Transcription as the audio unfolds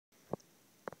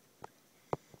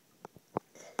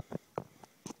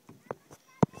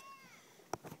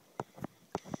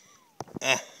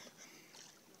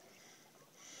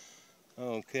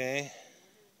Okay.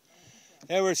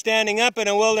 There we're standing up in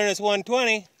a Wilderness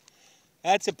 120.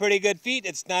 That's a pretty good feat.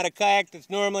 It's not a kayak that's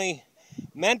normally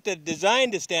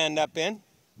designed to stand up in.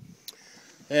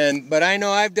 But I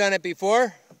know I've done it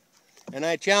before. And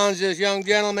I challenge this young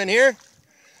gentleman here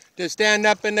to stand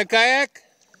up in the kayak.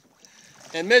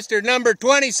 And Mr. number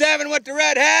 27 with the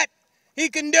red hat, he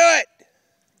can do it.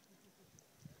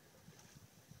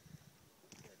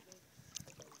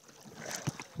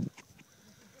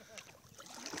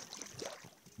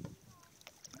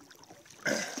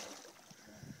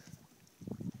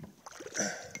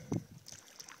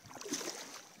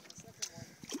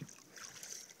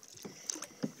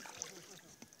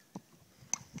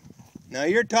 Now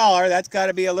you're taller, that's got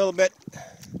to be a little bit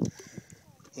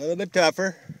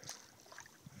tougher.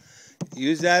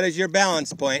 Use that as your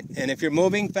balance point, and if you're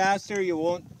moving faster,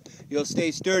 you'll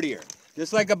stay sturdier.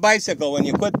 Just like a bicycle, when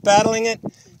you quit paddling it,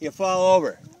 you fall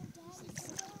over.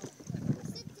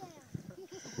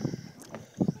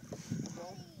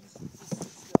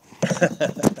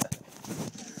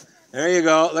 There you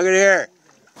go, look at here.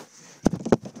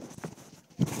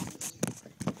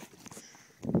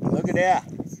 Look at that.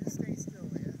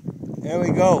 There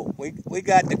we go. We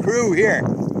got the crew here.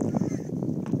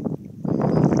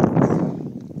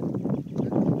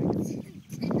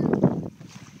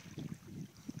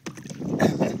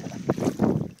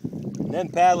 And then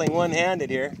paddling one-handed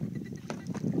here.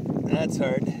 That's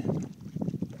hard.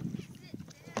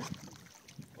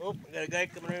 Oh, we got a guy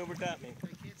coming right over top me.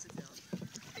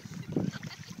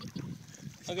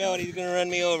 Look at what he's gonna run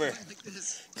me over.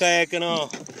 Kayak and all.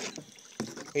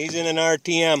 He's in an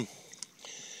RTM.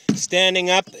 Standing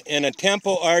up in a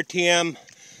tempo RTM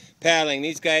paddling.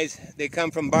 These guys, they come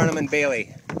from Barnum and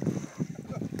Bailey.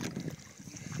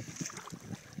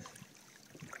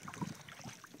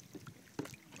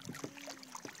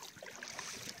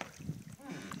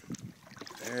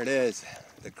 There it is,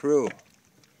 the crew.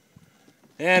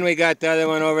 And we got the other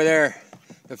one over there,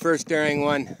 the first daring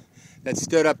one that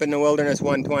stood up in the Wilderness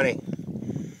 120.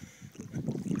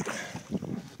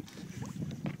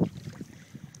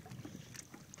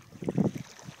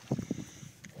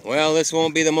 Well, this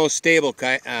won't be the most stable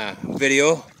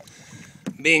video,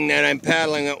 being that I'm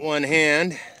paddling at one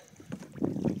hand.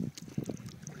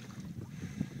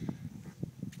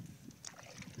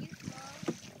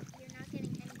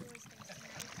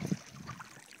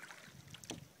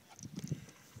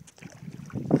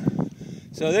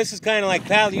 So this is kind of like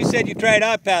paddle. You said you tried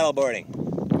out paddleboarding.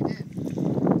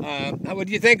 What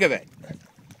do you think of it?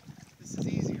 This is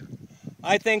easier.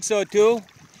 I think so too.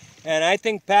 And I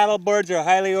think paddleboards are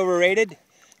highly overrated,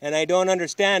 and I don't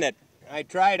understand it. I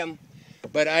tried them,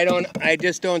 but I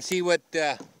just don't see what,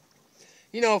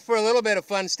 you know, for a little bit of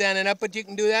fun standing up, but you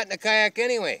can do that in a kayak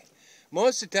anyway.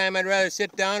 Most of the time I'd rather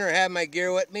sit down or have my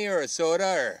gear with me or a soda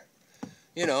or,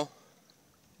 you know.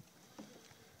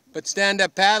 But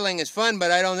stand-up paddling is fun, but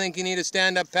I don't think you need a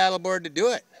stand-up paddleboard to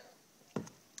do it.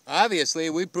 Obviously,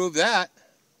 we proved that.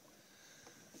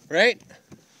 Right?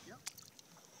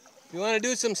 You want to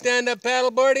do some stand-up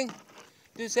paddleboarding?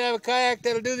 Just have a kayak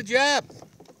that'll do the job.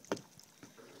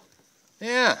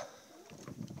 Yeah.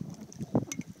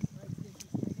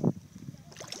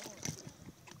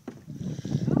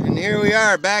 And here we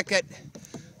are back at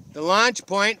the launch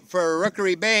point for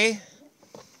Rookery Bay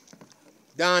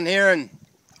down here in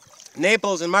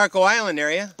Naples and Marco Island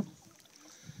area.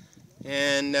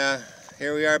 And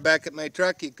here we are back at my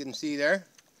truck, you can see there.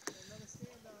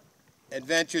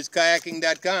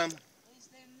 Adventureskayaking.com.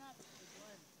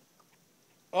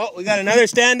 Oh, we got another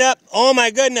stand-up. Oh my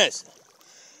goodness.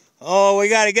 Oh, we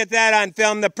got to get that on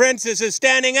film. The princess is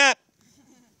standing up.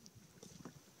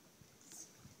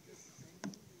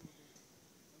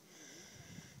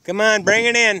 Come on, bring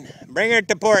it in. Bring her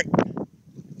to port.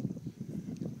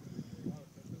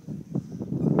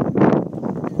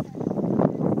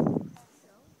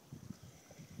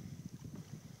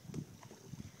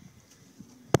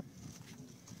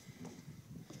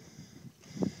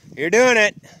 You're doing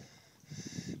it.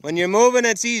 When you're moving,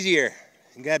 it's easier.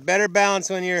 You got better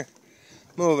balance when you're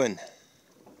moving.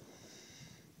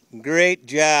 Great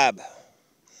job.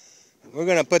 We're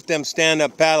going to put them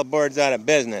stand-up paddle boards out of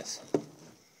business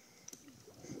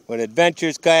with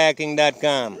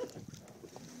Adventureskayaking.com.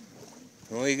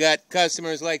 When we got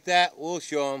customers like that, we'll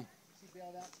show them.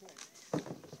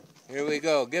 Here we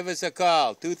go. Give us a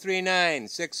call.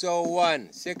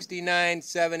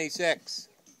 239-601-6976.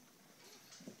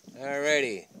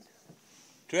 Alrighty,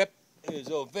 trip is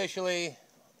officially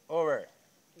over.